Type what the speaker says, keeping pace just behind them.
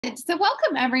So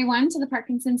welcome everyone to the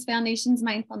Parkinson's Foundation's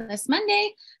Mindfulness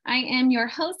Monday. I am your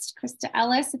host, Krista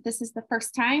Ellis. If this is the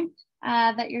first time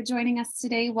that you're joining us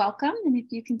today, welcome. And if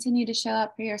you continue to show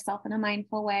up for yourself in a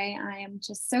mindful way, I am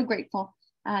just so grateful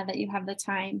that you have the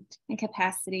time and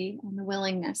capacity and the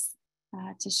willingness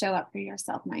to show up for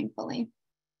yourself mindfully.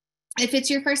 If it's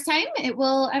your first time,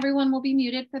 everyone will be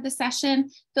muted for the session.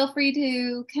 Feel free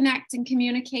to connect and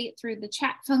communicate through the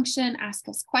chat function, ask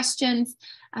us questions,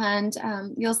 and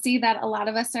you'll see that a lot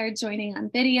of us are joining on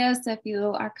video. So if you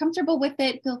are comfortable with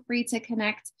it, feel free to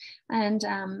connect and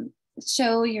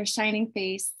show your shining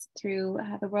face through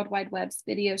the World Wide Web's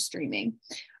video streaming.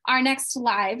 Our next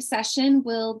live session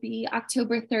will be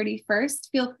October 31st.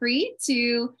 Feel free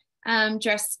to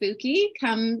dress spooky,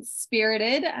 come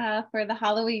spirited for the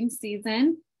Halloween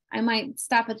season. I might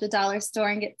stop at the dollar store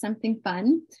and get something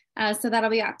fun. So that'll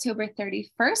be October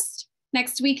 31st.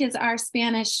 Next week is our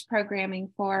Spanish programming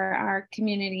for our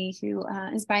community who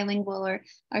is bilingual or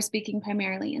are speaking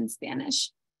primarily in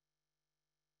Spanish.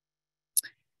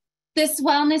 This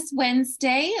Wellness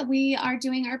Wednesday, we are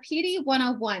doing our PD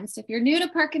 101. So if you're new to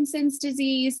Parkinson's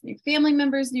disease, your family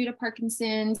members new to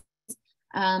Parkinson's,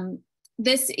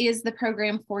 this is the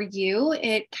program for you.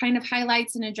 It kind of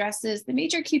highlights and addresses the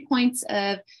major key points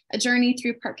of a journey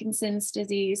through Parkinson's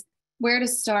disease, where to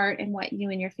start, and what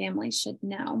you and your family should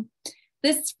know.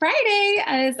 This Friday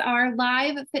is our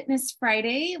live Fitness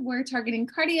Friday. We're targeting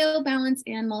cardio, balance,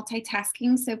 and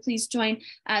multitasking. So please join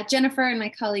Jennifer and my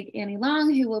colleague Annie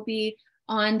Long, who will be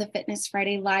on the Fitness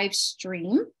Friday live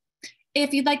stream.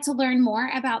 If you'd like to learn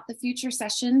more about the future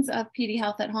sessions of PD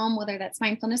Health at Home, whether that's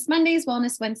Mindfulness Mondays,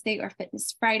 Wellness Wednesday, or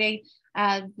Fitness Friday,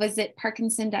 visit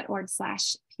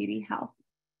parkinson.org/PD Health.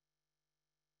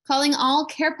 Calling all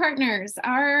care partners.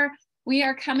 We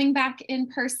are coming back in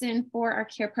person for our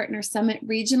Care Partner Summit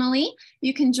regionally.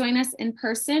 You can join us in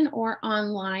person or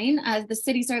online. The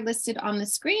cities are listed on the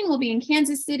screen. We'll be in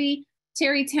Kansas City,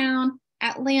 Tarrytown,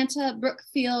 Atlanta,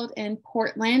 Brookfield, and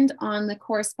Portland on the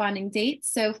corresponding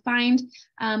dates. So find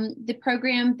the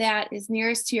program that is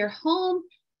nearest to your home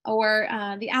or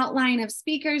the outline of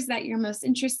speakers that you're most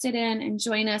interested in and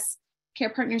join us.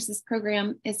 Care Partners, this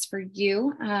program is for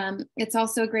you. It's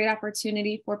also a great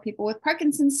opportunity for people with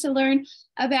Parkinson's to learn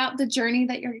about the journey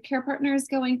that your care partner is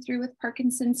going through with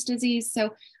Parkinson's disease.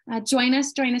 So join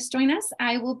us.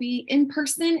 I will be in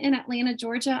person in Atlanta,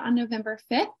 Georgia on November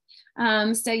 5th.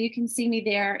 So you can see me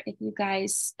there if you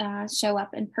guys show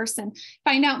up in person.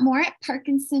 Find out more at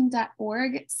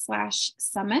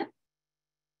parkinson.org/summit.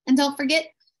 And don't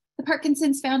forget, the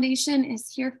Parkinson's Foundation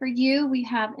is here for you. We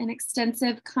have an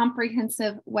extensive,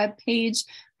 comprehensive webpage,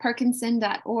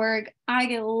 parkinson.org. I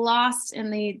get lost in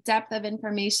the depth of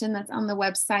information that's on the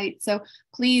website. So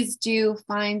please do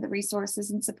find the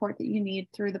resources and support that you need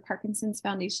through the Parkinson's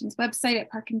Foundation's website at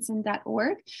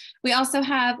parkinson.org. We also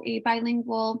have a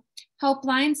bilingual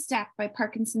helpline staffed by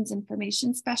Parkinson's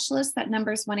information specialists. That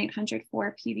number is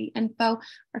 1-800-4PD-INFO. Or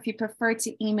if you prefer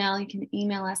to email, you can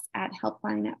email us at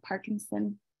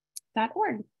helpline@parkinson.org.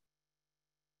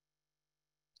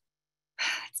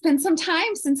 It's been some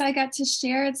time since I got to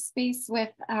share space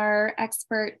with our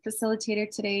expert facilitator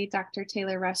today, Dr.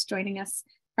 Taylor Rush, joining us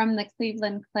from the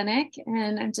Cleveland Clinic.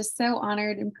 And I'm just so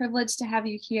honored and privileged to have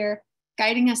you here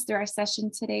guiding us through our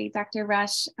session today. Dr.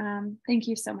 Rush, thank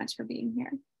you so much for being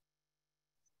here.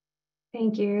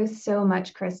 Thank you so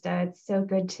much, Krista. It's so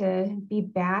good to be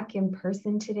back in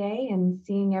person today and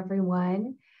seeing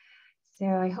everyone. So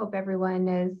I hope everyone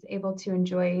is able to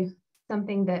enjoy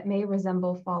something that may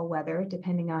resemble fall weather,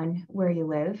 depending on where you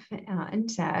live.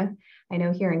 And I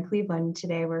know here in Cleveland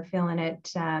today, we're feeling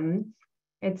it.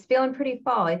 It's feeling pretty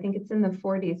fall. I think it's in the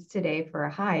 40s today for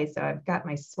a high. So I've got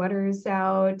my sweaters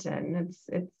out and it's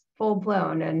full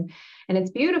blown and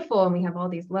it's beautiful. And we have all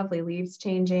these lovely leaves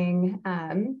changing,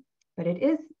 but it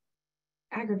is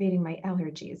aggravating my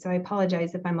allergies. So I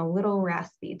apologize if I'm a little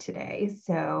raspy today.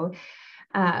 So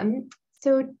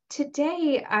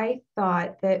today I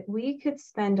thought that we could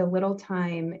spend a little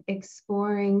time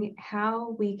exploring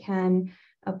how we can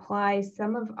apply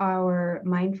some of our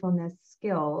mindfulness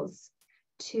skills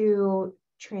to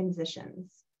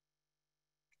transitions.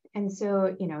 And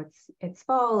so, you know, it's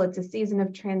fall, it's a season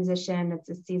of transition, it's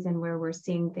a season where we're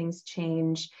seeing things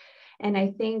change. And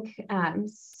I think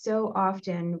so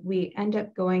often we end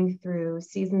up going through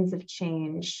seasons of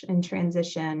change and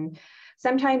transition,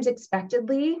 sometimes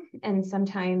expectedly and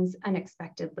sometimes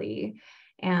unexpectedly.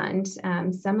 And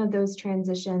some of those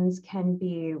transitions can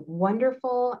be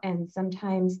wonderful and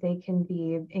sometimes they can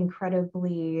be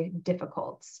incredibly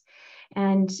difficult.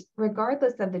 And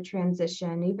regardless of the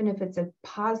transition, even if it's a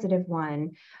positive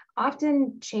one,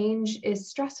 often change is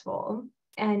stressful.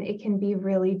 And it can be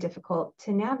really difficult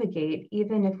to navigate,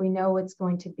 even if we know it's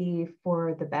going to be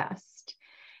for the best.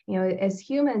 As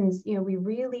humans, we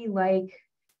really like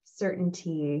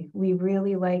certainty. We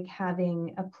really like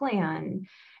having a plan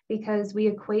because we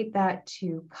equate that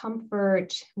to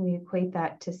comfort, we equate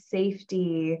that to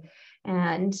safety.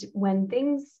 And when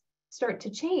things start to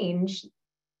change,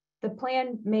 the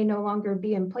plan may no longer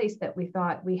be in place that we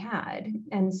thought we had.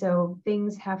 And so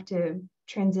things have to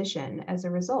transition as a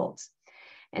result.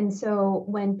 And so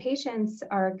when patients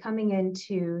are coming in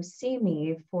to see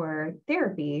me for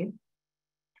therapy,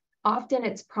 often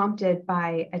it's prompted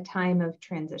by a time of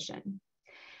transition.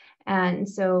 And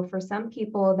so for some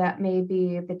people, that may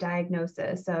be the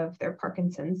diagnosis of their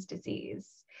Parkinson's disease.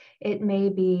 It may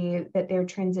be that they're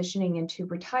transitioning into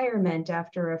retirement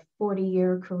after a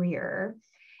 40-year career.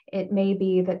 It may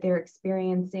be that they're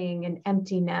experiencing an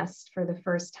empty nest for the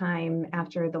first time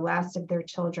after the last of their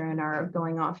children are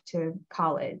going off to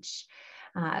college.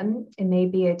 It may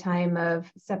be a time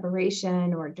of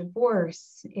separation or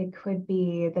divorce. It could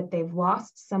be that they've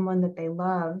lost someone that they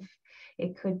love.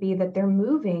 It could be that they're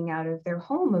moving out of their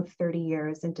home of 30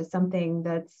 years into something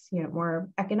that's more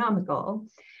economical.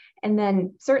 And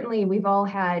then certainly we've all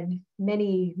had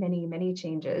many, many, many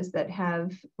changes that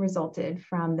have resulted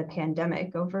from the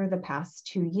pandemic over the past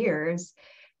 2 years,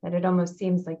 that it almost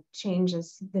seems like change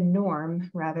is the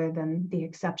norm rather than the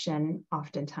exception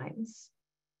oftentimes.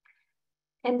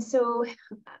 And so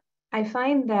I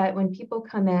find that when people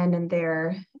come in and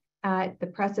they're at the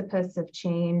precipice of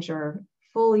change or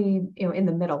fully in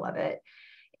the middle of it,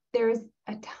 there's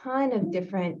a ton of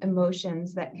different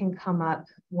emotions that can come up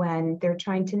when they're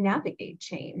trying to navigate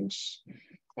change.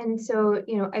 And so,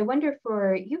 I wonder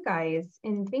for you guys,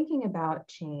 in thinking about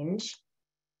change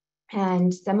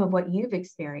and some of what you've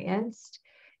experienced,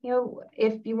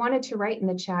 if you wanted to write in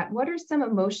the chat, what are some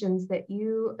emotions that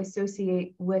you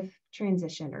associate with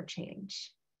transition or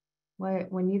change?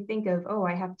 When you think of, oh,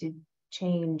 I have to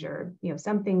change, or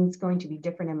something's going to be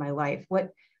different in my life,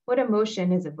 what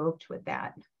emotion is evoked with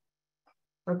that?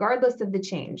 Regardless of the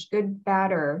change, good,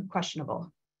 bad, or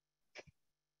questionable.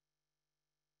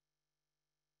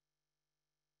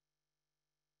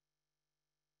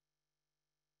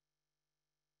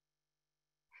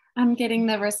 I'm getting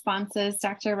the responses,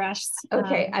 Dr. Rush.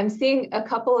 Okay, I'm seeing a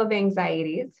couple of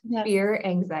anxieties. Yes. Fear,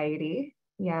 anxiety,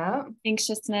 yeah.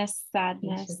 Anxiousness,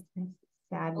 sadness,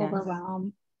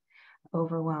 overwhelm.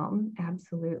 Overwhelm,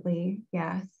 absolutely,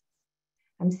 yes.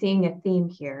 I'm seeing a theme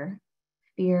here.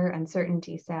 Fear,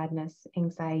 uncertainty, sadness,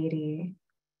 anxiety.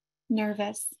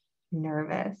 Nervous,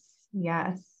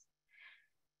 yes.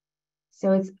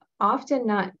 So it's often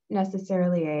not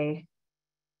necessarily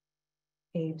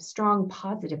a strong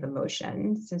positive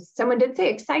emotion. So someone did say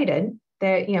excited,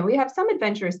 that we have some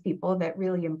adventurous people that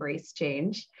really embrace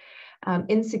change.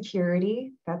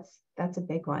 Insecurity, that's a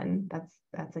big one.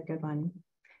 That's a good one.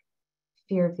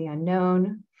 Fear of the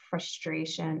unknown,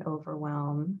 frustration,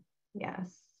 overwhelm,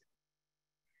 yes.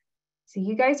 So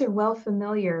you guys are well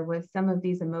familiar with some of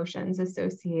these emotions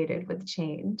associated with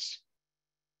change.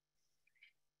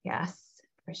 Yes,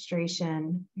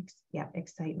 frustration,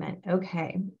 excitement.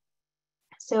 Okay.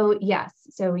 So yes,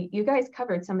 so you guys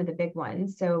covered some of the big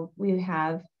ones. So we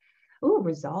have,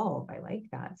 resolve. I like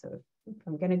that. So if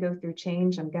I'm going to go through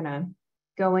change, I'm going to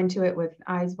go into it with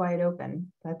eyes wide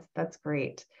open. That's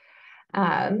great.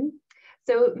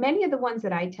 So many of the ones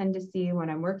that I tend to see when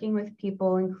I'm working with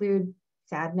people include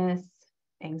sadness,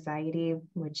 anxiety,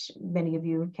 which many of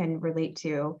you can relate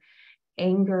to,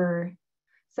 anger,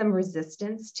 some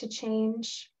resistance to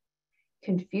change,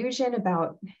 confusion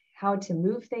about how to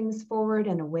move things forward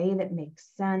in a way that makes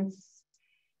sense,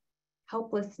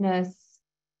 helplessness,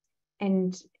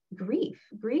 and grief.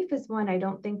 Grief is one I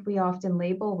don't think we often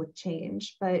label with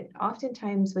change, but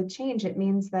oftentimes with change, it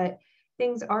means that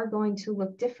things are going to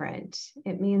look different.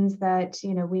 It means that,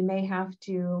 we may have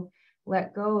to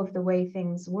let go of the way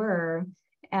things were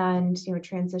and,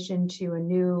 transition to a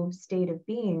new state of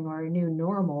being or a new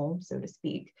normal, so to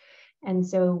speak. And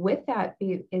so with that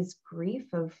is grief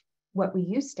of what we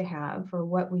used to have or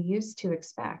what we used to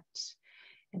expect.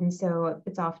 And so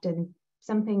it's often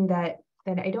something that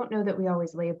I don't know that we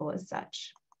always label as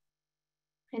such.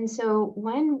 And so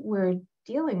when we're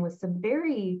dealing with some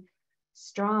very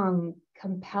strong,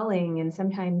 compelling, and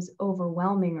sometimes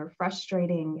overwhelming or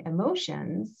frustrating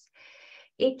emotions,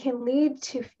 it can lead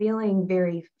to feeling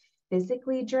very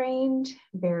physically drained,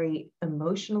 very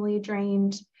emotionally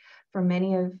drained. For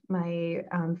many of my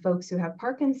folks who have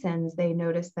Parkinson's, they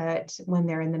notice that when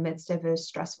they're in the midst of a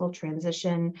stressful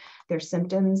transition, their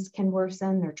symptoms can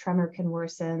worsen, their tremor can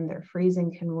worsen, their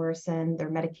freezing can worsen, their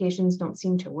medications don't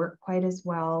seem to work quite as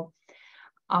well.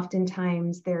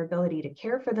 Oftentimes their ability to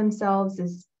care for themselves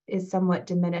is somewhat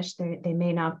diminished. They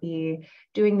may not be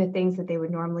doing the things that they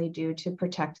would normally do to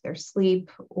protect their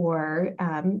sleep or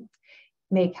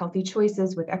make healthy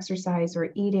choices with exercise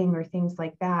or eating or things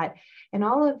like that. And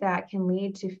all of that can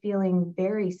lead to feeling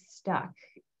very stuck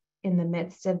in the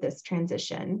midst of this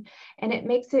transition. And it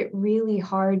makes it really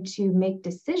hard to make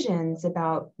decisions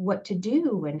about what to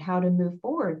do and how to move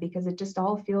forward, because it just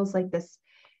all feels like this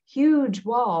huge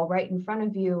wall right in front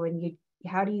of you, and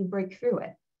how do you break through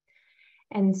it?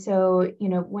 And so,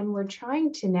 when we're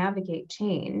trying to navigate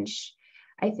change,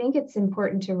 I think it's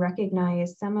important to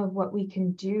recognize some of what we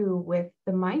can do with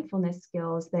the mindfulness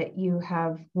skills that you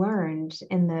have learned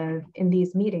in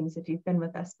these meetings if you've been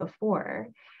with us before.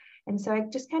 And so I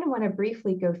just kind of want to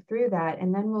briefly go through that,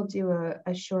 and then we'll do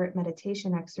a short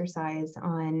meditation exercise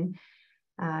on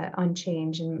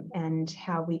change and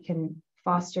how we can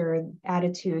foster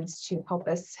attitudes to help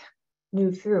us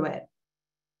move through it.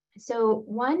 So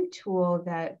one tool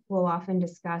that we'll often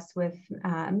discuss with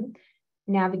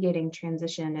navigating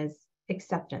transition is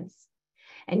acceptance.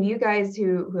 And you guys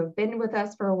who have been with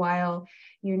us for a while,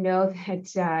 you know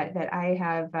that I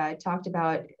have talked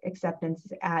about acceptance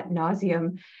ad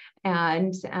nauseum,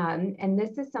 and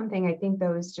this is something I think that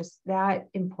was just that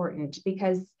important,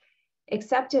 because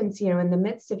acceptance, in the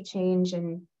midst of change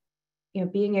and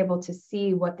being able to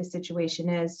see what the situation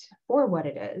is for what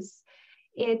it is,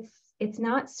 it's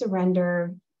not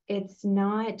surrender. It's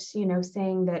not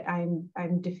saying that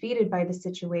I'm defeated by the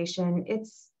situation.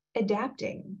 It's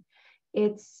adapting.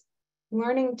 It's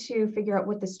learning to figure out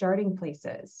what the starting place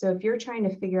is. So if you're trying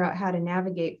to figure out how to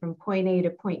navigate from point A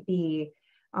to point B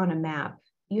on a map,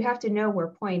 you have to know where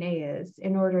point A is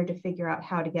in order to figure out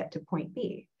how to get to point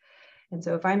B. And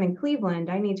so if I'm in Cleveland,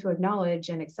 I need to acknowledge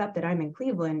and accept that I'm in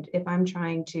Cleveland if I'm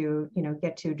trying to,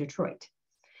 get to Detroit.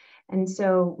 And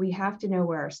so we have to know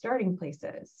where our starting place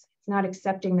is. It's not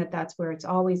accepting that that's where it's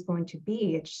always going to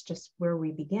be. It's just where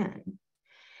we begin.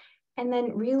 And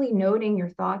then really noting your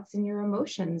thoughts and your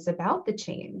emotions about the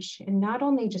change, and not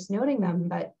only just noting them,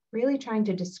 but really trying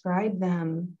to describe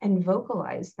them and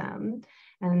vocalize them.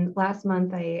 And last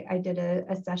month I did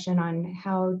a session on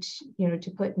how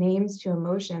to put names to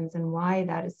emotions and why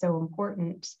that is so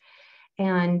important.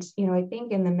 And I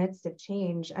think in the midst of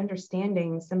change,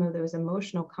 understanding some of those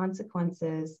emotional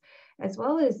consequences, as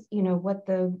well as what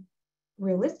the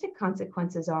realistic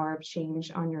consequences are of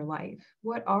change on your life.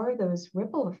 What are those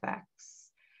ripple effects?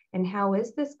 And how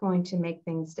is this going to make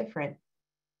things different?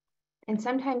 And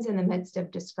sometimes in the midst of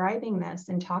describing this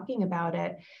and talking about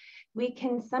it, we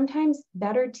can sometimes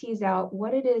better tease out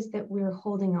what it is that we're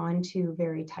holding on to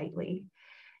very tightly.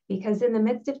 Because in the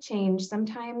midst of change,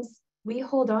 sometimes we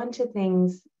hold on to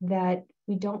things that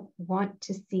we don't want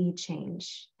to see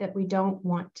change, that we don't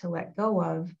want to let go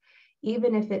of,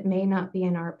 even if it may not be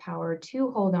in our power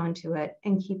to hold on to it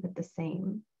and keep it the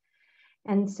same.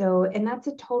 And that's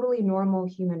a totally normal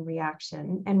human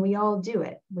reaction. And we all do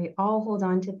it. We all hold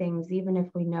on to things, even if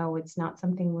we know it's not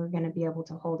something we're going to be able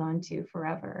to hold on to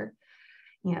forever.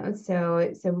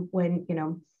 So when,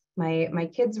 my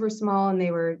kids were small and they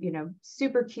were,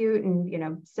 super cute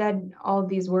and, said all of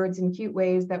these words in cute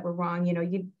ways that were wrong,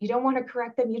 you don't want to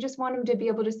correct them. You just want them to be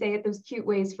able to say it those cute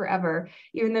ways forever,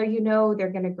 even though they're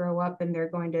going to grow up and they're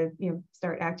going to,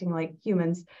 start acting like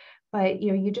humans. But,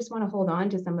 you just want to hold on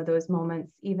to some of those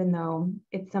moments, even though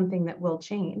it's something that will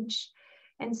change.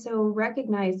 And so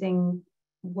recognizing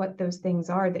what those things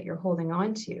are that you're holding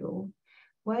on to.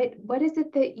 What is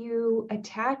it that you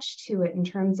attach to it in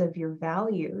terms of your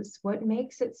values? What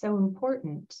makes it so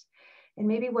important? And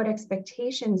maybe what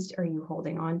expectations are you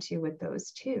holding on to with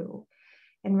those too?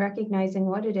 And recognizing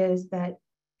what it is that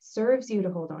serves you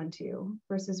to hold on to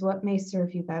versus what may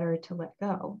serve you better to let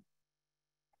go.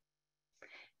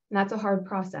 And that's a hard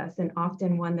process, and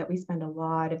often one that we spend a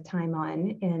lot of time on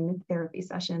in therapy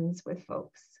sessions with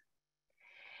folks.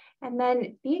 And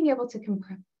then being able to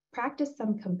practice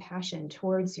some compassion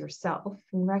towards yourself,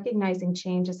 and recognizing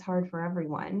change is hard for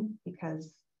everyone,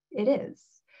 because it is.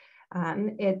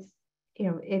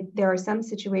 There are some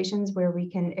situations where we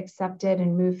can accept it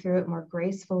and move through it more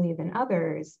gracefully than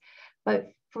others, but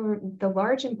for the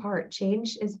large in part,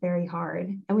 change is very hard.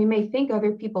 And we may think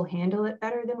other people handle it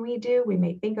better than we do. We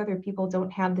may think other people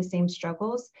don't have the same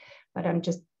struggles, but I'm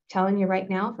just telling you right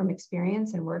now from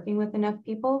experience and working with enough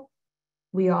people,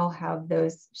 we all have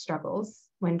those struggles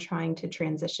when trying to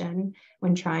transition,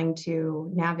 when trying to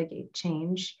navigate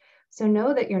change. So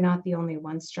know that you're not the only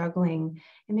one struggling,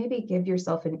 and maybe give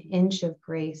yourself an inch of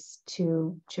grace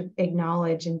to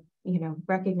acknowledge and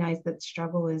recognize that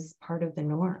struggle is part of the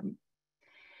norm.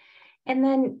 And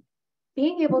then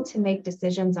being able to make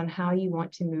decisions on how you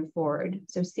want to move forward.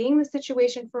 So seeing the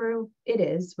situation for it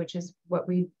is, which is what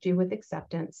we do with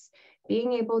acceptance,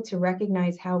 being able to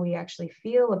recognize how we actually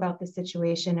feel about the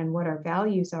situation and what our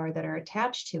values are that are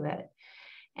attached to it.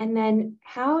 And then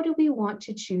how do we want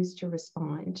to choose to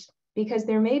respond? Because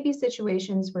there may be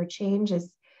situations where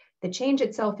the change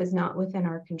itself is not within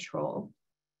our control,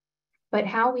 but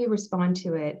how we respond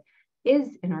to it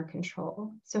is in our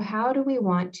control. So how do we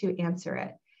want to answer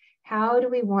it? How do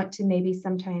we want to maybe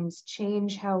sometimes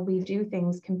change how we do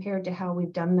things compared to how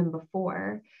we've done them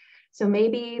before? So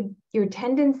maybe your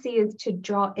tendency is to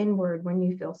draw inward when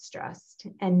you feel stressed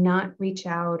and not reach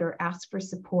out or ask for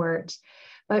support.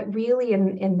 But really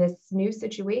in this new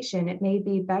situation, it may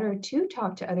be better to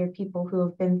talk to other people who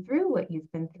have been through what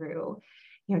you've been through.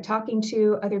 You know, talking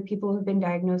to other people who've been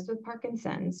diagnosed with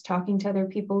Parkinson's, talking to other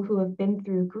people who have been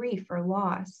through grief or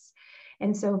loss.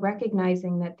 And so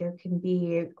recognizing that there can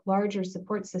be larger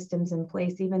support systems in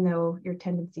place, even though your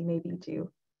tendency may be to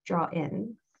draw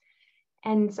in.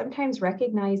 And sometimes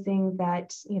recognizing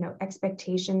that, you know,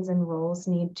 expectations and roles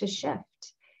need to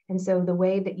shift. And so the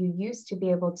way that you used to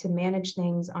be able to manage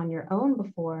things on your own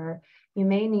before, you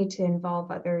may need to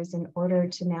involve others in order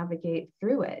to navigate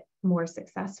through it more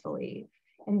successfully.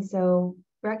 And so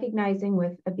recognizing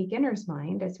with a beginner's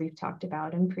mind, as we've talked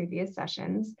about in previous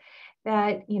sessions,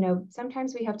 that, you know,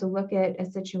 sometimes we have to look at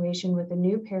a situation with a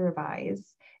new pair of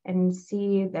eyes and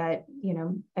see that, you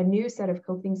know, a new set of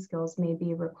coping skills may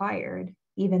be required,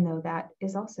 even though that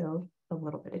is also a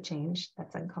little bit of change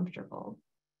that's uncomfortable.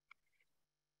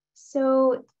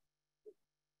 So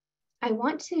I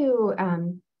want to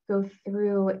go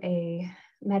through a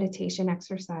meditation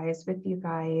exercise with you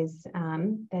guys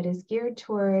that is geared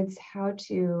towards how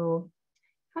to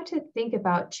think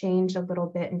about change a little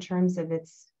bit in terms of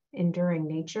its enduring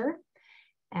nature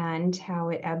and how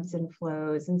it ebbs and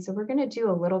flows. And so we're going to do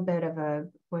a little bit of a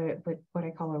what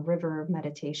I call a river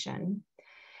meditation.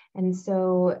 And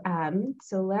so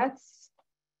so let's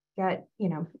get, you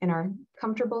know, in our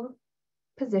comfortable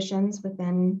positions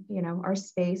within, you know, our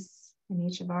space in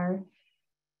each of our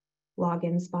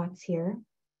login spots here.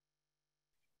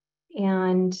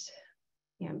 And,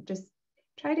 you know, just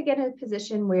try to get in a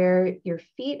position where your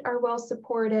feet are well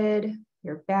supported,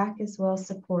 your back is well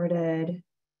supported,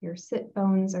 your sit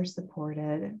bones are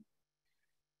supported.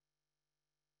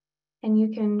 And you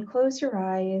can close your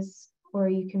eyes, or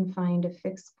you can find a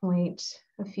fixed point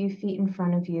a few feet in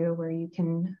front of you where you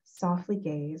can softly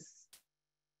gaze.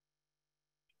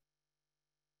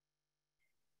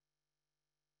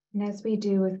 And as we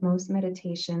do with most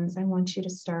meditations, I want you to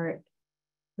start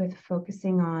with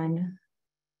focusing on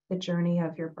the journey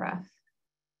of your breath.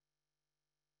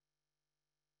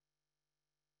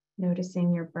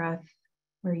 Noticing your breath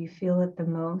where you feel it the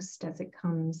most as it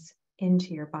comes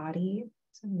into your body,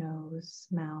 so nose,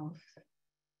 mouth,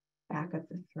 back of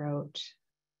the throat.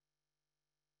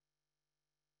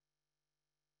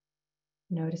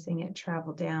 Noticing it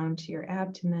travel down to your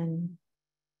abdomen.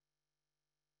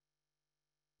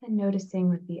 And noticing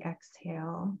with the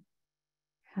exhale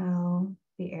how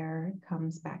the air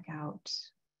comes back out.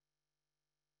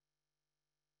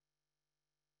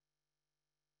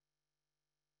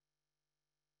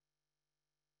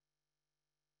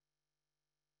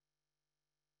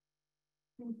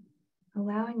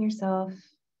 Allowing yourself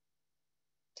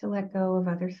to let go of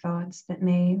other thoughts that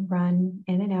may run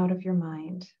in and out of your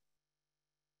mind,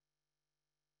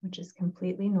 which is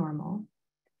completely normal,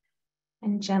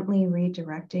 and gently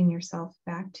redirecting yourself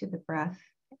back to the breath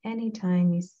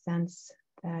anytime you sense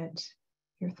that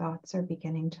your thoughts are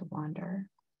beginning to wander.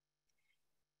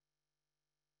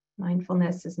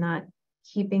 Mindfulness is not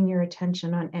keeping your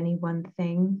attention on any one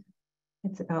thing.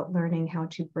 It's about learning how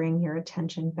to bring your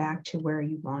attention back to where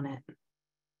you want it.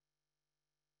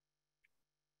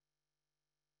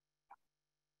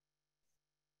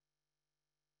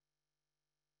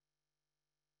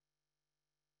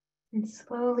 And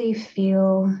slowly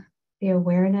feel the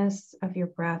awareness of your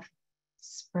breath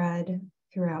spread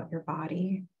throughout your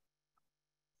body.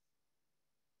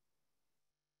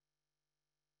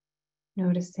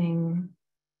 Noticing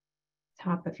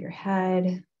top of your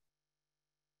head,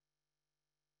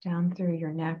 down through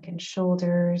your neck and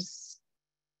shoulders,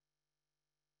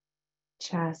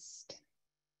 chest,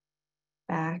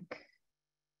 back,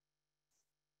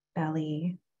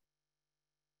 belly,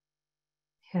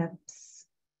 hips,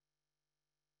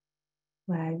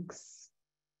 legs,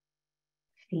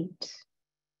 feet,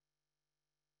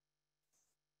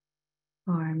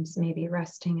 arms maybe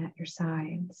resting at your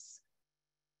sides.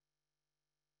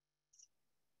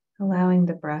 Allowing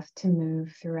the breath to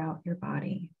move throughout your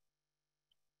body.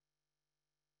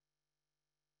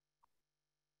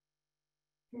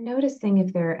 Noticing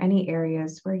if there are any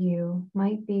areas where you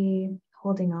might be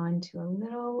holding on to a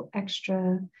little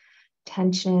extra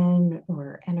tension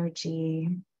or energy.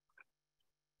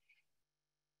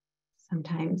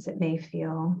 Sometimes it may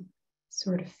feel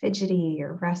sort of fidgety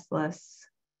or restless,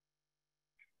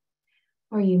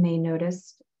 or you may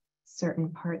notice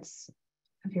certain parts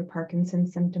of your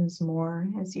Parkinson's symptoms more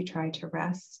as you try to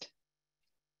rest.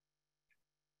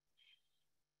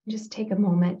 Just take a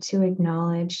moment to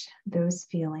acknowledge those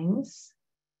feelings.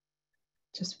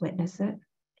 Just witness it.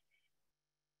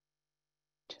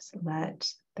 Just let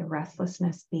the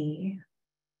restlessness be.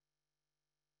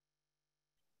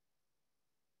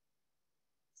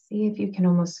 See if you can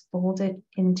almost fold it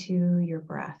into your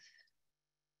breath.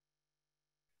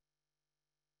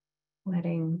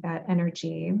 Letting that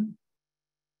energy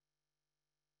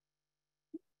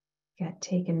get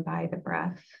taken by the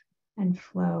breath and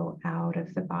flow out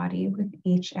of the body with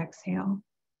each exhale.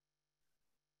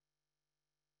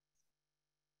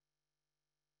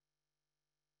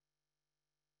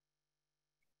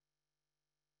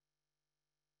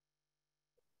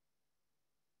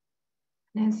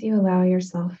 And as you allow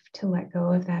yourself to let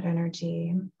go of that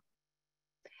energy,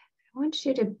 I want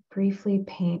you to briefly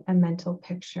paint a mental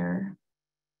picture.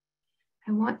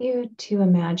 I want you to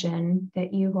imagine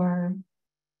that you are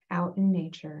out in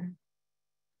nature,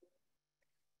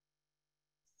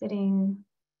 sitting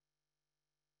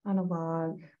on a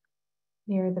log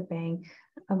near the bank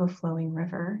of a flowing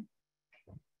river.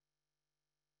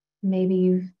 Maybe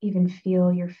you even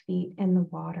feel your feet in the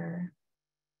water,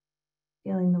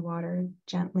 feeling the water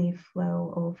gently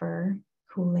flow over,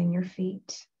 cooling your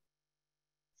feet.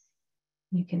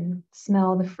 You can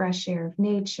smell the fresh air of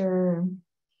nature,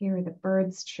 hear the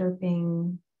birds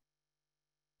chirping,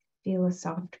 feel a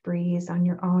soft breeze on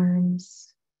your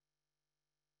arms.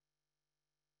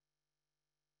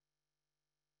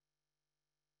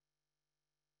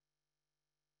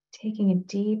 Taking a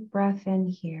deep breath in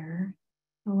here,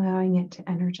 allowing it to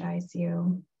energize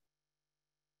you.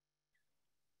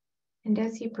 And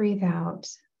as you breathe out,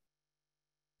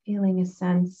 feeling a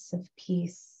sense of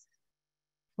peace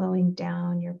flowing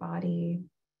down your body,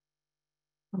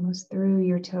 almost through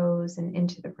your toes and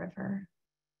into the river.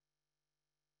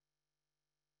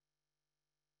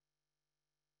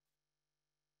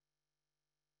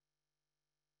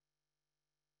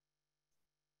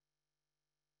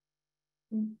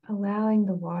 Allowing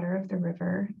the water of the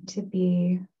river to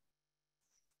be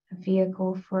a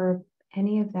vehicle for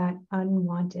any of that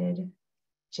unwanted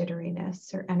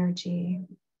jitteriness or energy.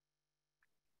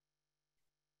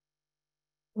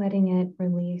 Letting it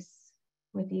release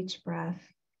with each breath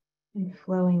and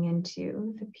flowing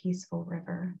into the peaceful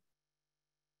river.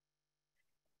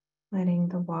 Letting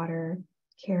the water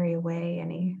carry away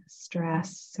any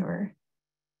stress or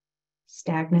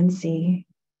stagnancy.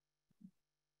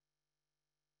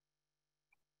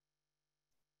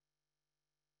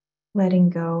 Letting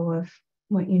go of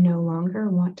what you no longer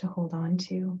want to hold on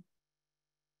to.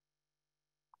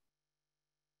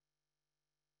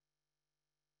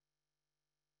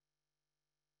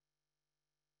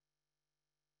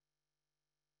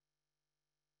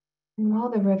 And while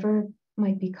the river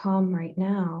might be calm right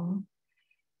now,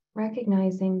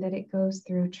 recognizing that it goes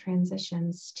through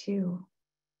transitions too.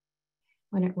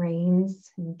 When it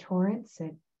rains in torrents,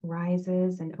 it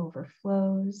rises and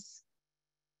overflows.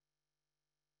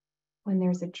 When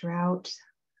there's a drought,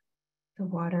 the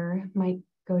water might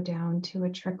go down to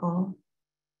a trickle.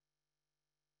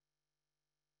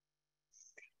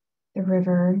 The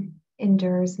river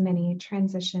endures many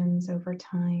transitions over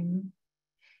time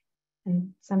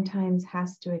and sometimes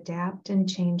has to adapt and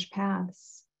change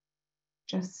paths,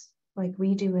 just like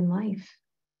we do in life.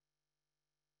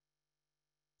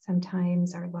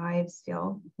 Sometimes our lives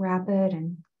feel rapid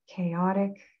and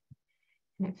chaotic,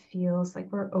 and it feels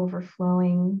like we're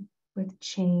overflowing with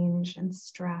change and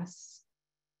stress.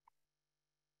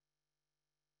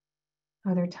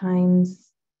 Other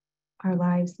times, our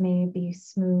lives may be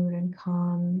smooth and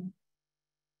calm,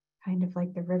 kind of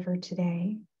like the river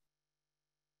today.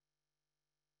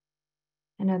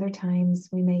 And other times,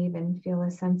 we may even feel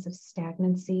a sense of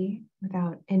stagnancy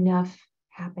without enough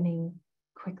happening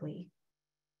quickly.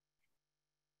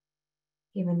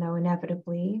 Even though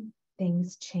inevitably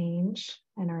things change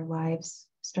and our lives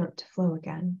start to flow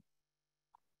again.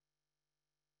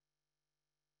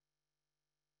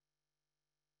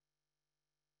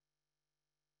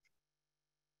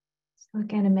 So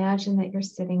again, imagine that you're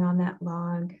sitting on that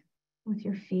log with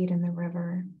your feet in the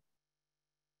river,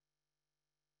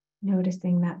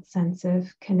 noticing that sense of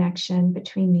connection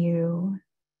between you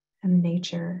and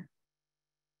nature.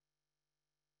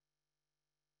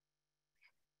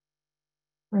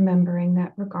 remembering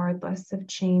that regardless of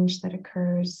change that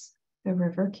occurs, the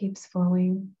river keeps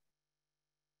flowing.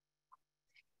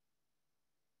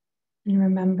 And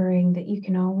remembering that you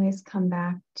can always come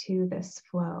back to this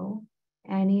flow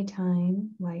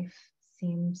anytime life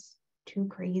seems too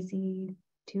crazy,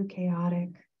 too chaotic.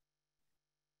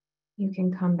 You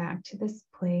can come back to this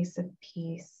place of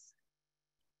peace.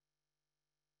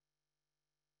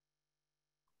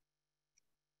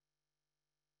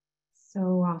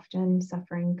 So often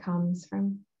suffering comes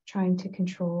from trying to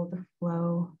control the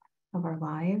flow of our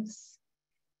lives.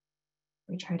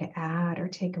 We try to add or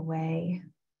take away.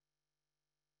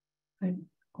 But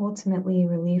ultimately,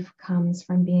 relief comes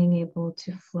from being able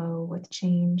to flow with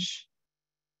change.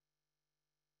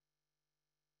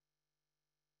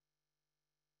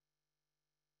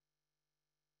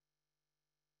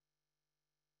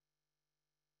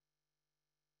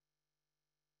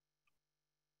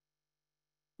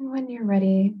 And when you're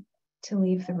ready to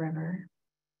leave the river,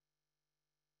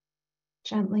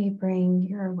 gently bring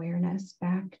your awareness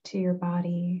back to your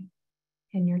body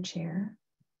in your chair.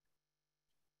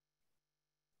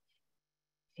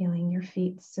 Feeling your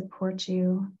feet support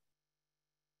you,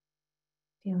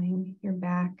 feeling your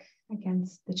back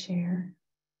against the chair.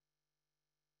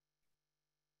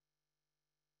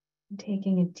 And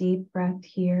taking a deep breath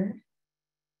here.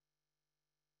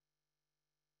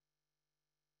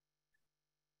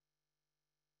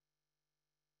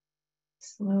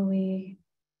 Slowly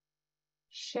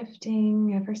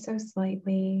shifting ever so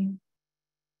slightly,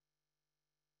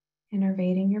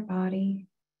 innervating your body,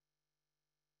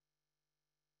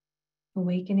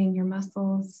 awakening your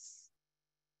muscles.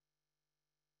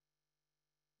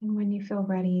 And when you feel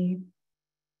ready,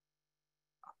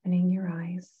 opening your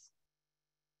eyes.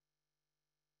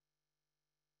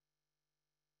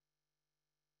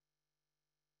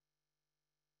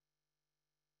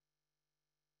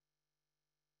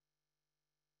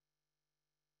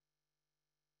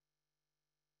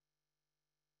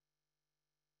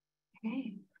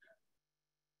 Okay.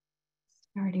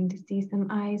 Starting to see some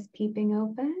eyes peeping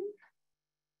open.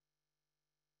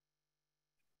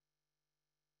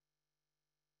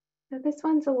 So this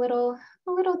one's a little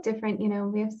different.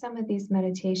 We have some of these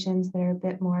meditations that are a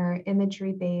bit more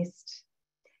imagery based,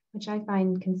 which I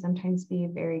find can sometimes be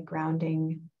very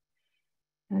grounding,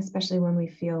 especially when we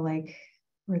feel like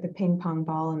we're the ping pong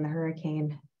ball in the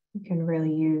hurricane. You can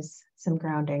really use some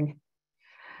grounding.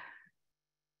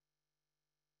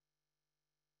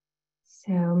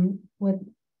 So would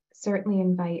certainly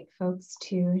invite folks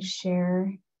to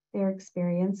share their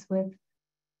experience with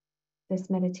this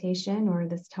meditation or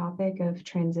this topic of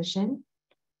transition.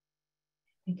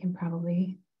 We can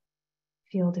probably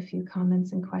field a few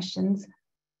comments and questions.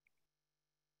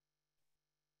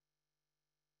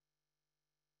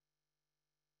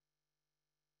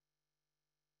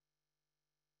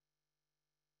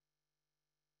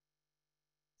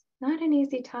 Not an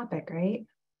easy topic, right?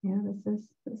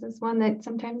 This is one that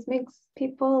sometimes makes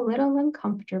people a little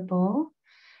uncomfortable,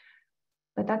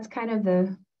 but that's kind of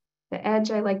the edge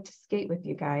I like to skate with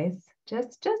you guys.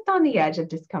 Just on the edge of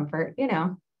discomfort,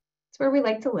 it's where we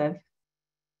like to live.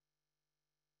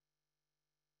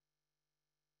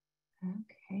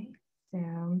 Okay,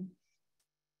 so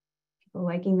people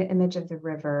liking the image of the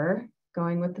river,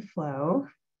 going with the flow.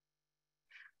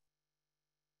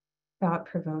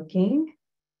 Thought-provoking.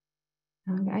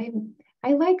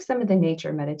 I like some of the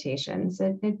nature meditations.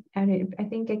 I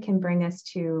think it can bring us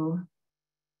to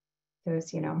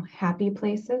those, happy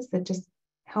places that just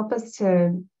help us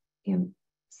to,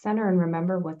 center and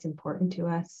remember what's important to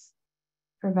us.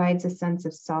 Provides a sense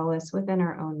of solace within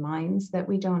our own minds that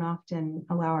we don't often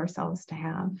allow ourselves to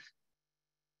have.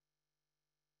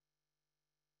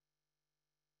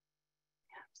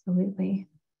 Absolutely.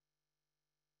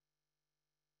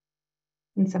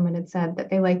 And someone had said that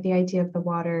they like the idea of the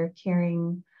water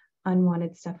carrying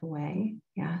unwanted stuff away.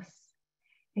 Yes.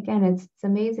 Again, it's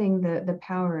amazing the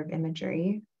power of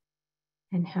imagery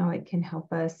and how it can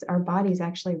help us. Our bodies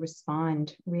actually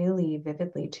respond really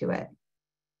vividly to it.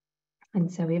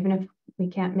 And so even if we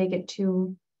can't make it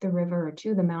to the river or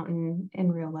to the mountain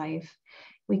in real life,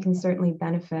 we can certainly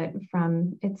benefit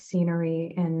from its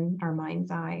scenery in our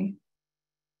mind's eye.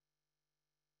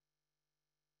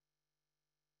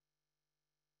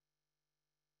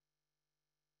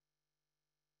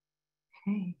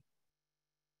 Okay.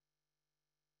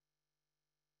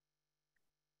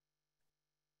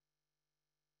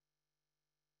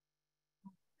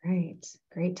 Great.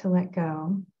 Great to let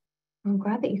go. I'm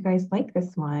glad that you guys like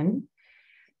this one.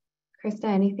 Krista,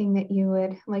 anything that you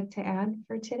would like to add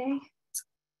for today?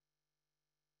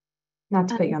 Not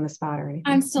to put you on the spot or anything.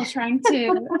 I'm still trying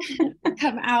to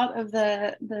come out of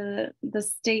the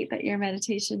state that your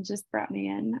meditation just brought me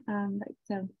in.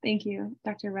 So thank you,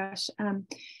 Dr. Rush.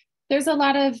 There's a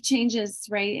lot of changes,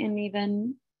 right? And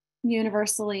even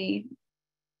universally,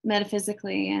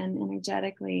 metaphysically and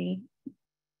energetically,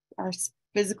 our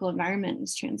physical environment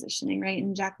is transitioning, right?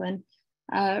 And Jacqueline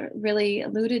really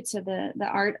alluded to the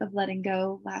art of letting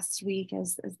go last week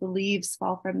as the leaves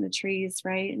fall from the trees,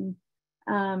 right?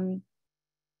 And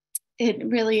it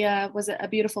really was a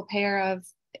beautiful pair of,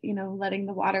 letting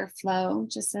the water flow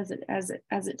just as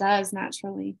it does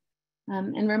naturally,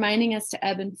 and reminding us to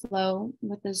ebb and flow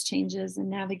with those changes and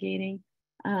navigating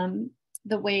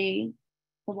the way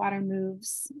the water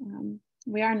moves.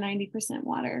 We are 90%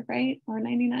 water, right? Or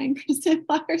 99%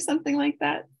 water, something like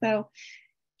that. So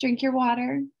drink your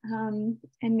water, and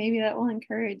maybe that will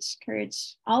encourage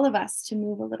all of us to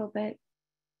move a little bit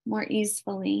more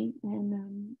easily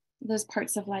in those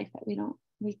parts of life that we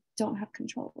don't have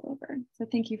control over. So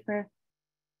thank you for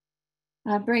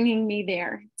bringing me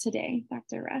there today,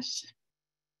 Dr. Rush.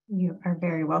 You are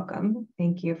very welcome.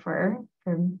 Thank you for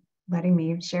letting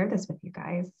me share this with you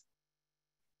guys.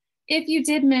 If you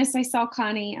did miss, I saw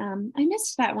Connie, I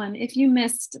missed that one. If you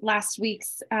missed last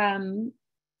week's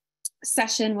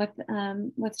session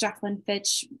with Jacqueline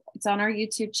Fitch, it's on our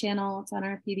YouTube channel. It's on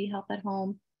our PD Health at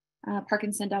Home,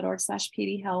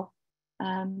 parkinson.org/PD Health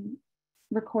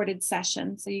recorded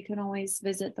session. So you can always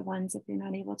visit the ones if you're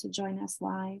not able to join us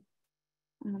live.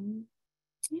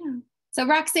 Yeah. So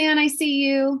Roxanne, I see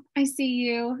you.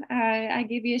 I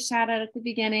gave you a shout out at the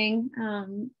beginning,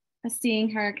 seeing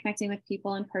her, connecting with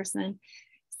people in person.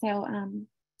 So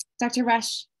Dr.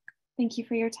 Rush, thank you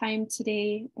for your time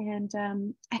today. And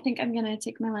I think I'm going to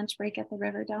take my lunch break at the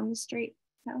river down the street.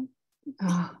 So.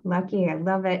 Oh, lucky. I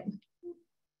love it.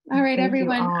 All right,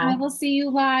 everyone. I will see you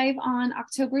live on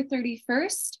October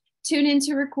 31st. Tune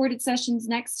into recorded sessions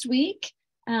next week.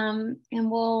 And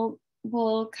we'll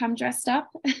come dressed up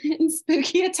in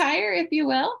spooky attire, if you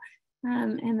will.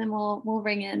 And then we'll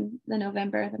ring in the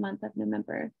month of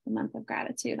November, the month of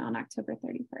gratitude on October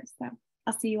 31st. So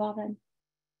I'll see you all then.